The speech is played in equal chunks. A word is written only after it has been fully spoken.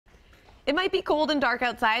It might be cold and dark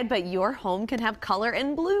outside, but your home can have color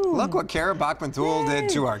and bloom. Look what Bachman Thull did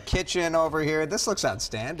to our kitchen over here. This looks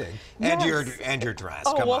outstanding. Yes. And your dress.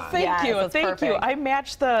 Oh, Come well, on. thank you. That's Thank perfect. you. I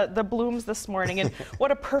matched the blooms this morning, and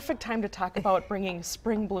what a perfect time to talk about bringing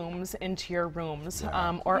spring blooms into your rooms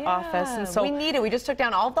or office. And so we need it. We just took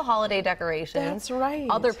down all of the holiday decorations. That's right.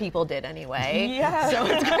 Other people did anyway. Yeah. So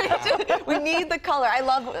it's great. We need the color.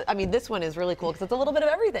 I mean, this one is really cool because it's a little bit of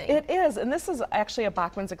everything. It is, and this is actually a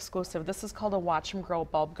Bachman's exclusive. This is called a Watch 'em Grow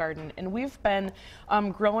bulb garden, and we've been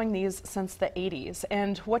growing these since the 80s.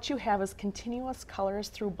 And what you have is continuous colors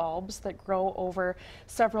through bulbs that grow over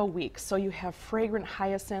several weeks. So you have fragrant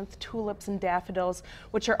hyacinth, tulips, and daffodils,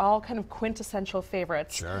 which are all kind of quintessential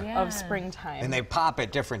favorites of springtime. And they pop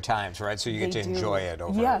at different times, right? So you get to enjoy it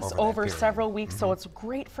over over that several weeks. So it's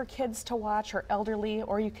great for kids to watch or elderly,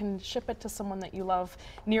 or you can ship it to someone that you love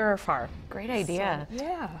near or far. Great idea. So,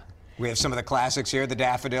 yeah. We have some of the classics here, the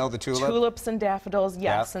daffodil, the tulip. Tulips and daffodils,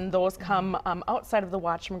 yes, Yep. and those come outside of the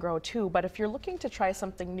Watch 'em Grow too. But if you're looking to try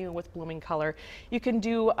something new with blooming color, you can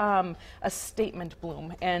do a statement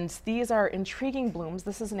bloom. And these are intriguing blooms.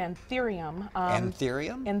 This is an anthurium.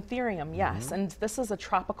 Anthurium? Anthurium, yes. And this is a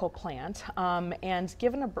tropical plant. And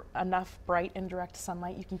given enough bright indirect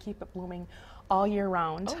sunlight, you can keep it blooming all year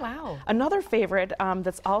round. Oh, wow. Another favorite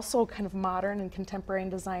that's also kind of modern and contemporary in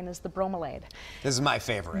design is the bromelade. This is my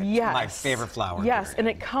favorite. Yes. My favorite flower. Yes, period. and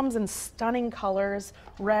it comes in stunning colors,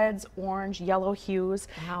 reds, orange, yellow hues.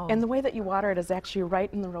 Wow. And the way that you water it is actually right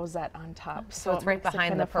in the rosette on top. So it's right it makes it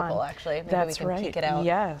behind the kinda fun. purple, actually. Maybe That's we can right. peek it out.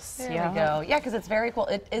 Yes. There yeah. we go. Yeah, because it's very cool.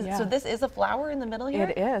 It is. Yeah. So this is a flower in the middle here?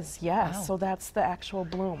 It is, yes. Wow. So that's the actual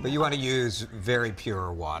bloom. But you want to use very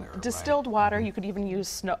pure water. Distilled water, you could even use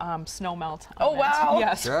snow melt. Oh, wow.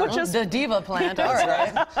 Yes, Sure. which is the diva plant. All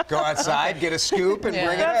right. Go outside, get a scoop, and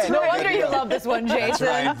bring it in. No wonder you love this one, Jason.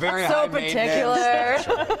 That's right. Very so high particular. maintenance.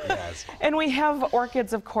 That's right. Yes. And we have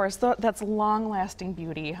orchids, of course, that's long-lasting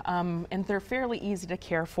beauty, and they're fairly easy to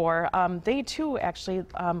care for. They, too, actually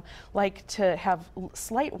like to have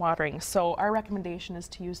slight watering, so our recommendation is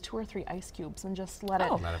to use 2 or 3 ice cubes and just let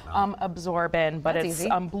it absorb in. But That's it's easy.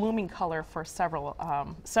 blooming color for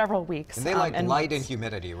several weeks. And they like light months. and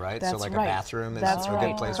humidity, right? That's so like right. a bathroom is That's a right.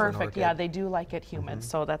 good place for an Perfect. orchid. Yeah, they do like it humid,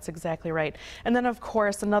 so that's exactly right. And then, of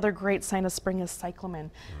course, another great sign of spring is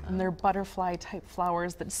cyclamen, and they're butterfly-type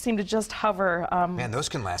flowers that seem to just hover. Man, those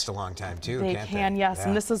can last a long time too, They can't can, they? yes. Yeah.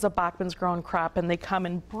 And this is a Bachman's grown crop, and they come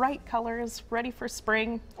in bright colors, ready for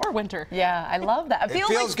spring or winter. Yeah, I love that. It feels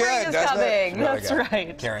like feels spring good, is doesn't coming. it? Really That's good.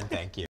 right. Karen, thank you.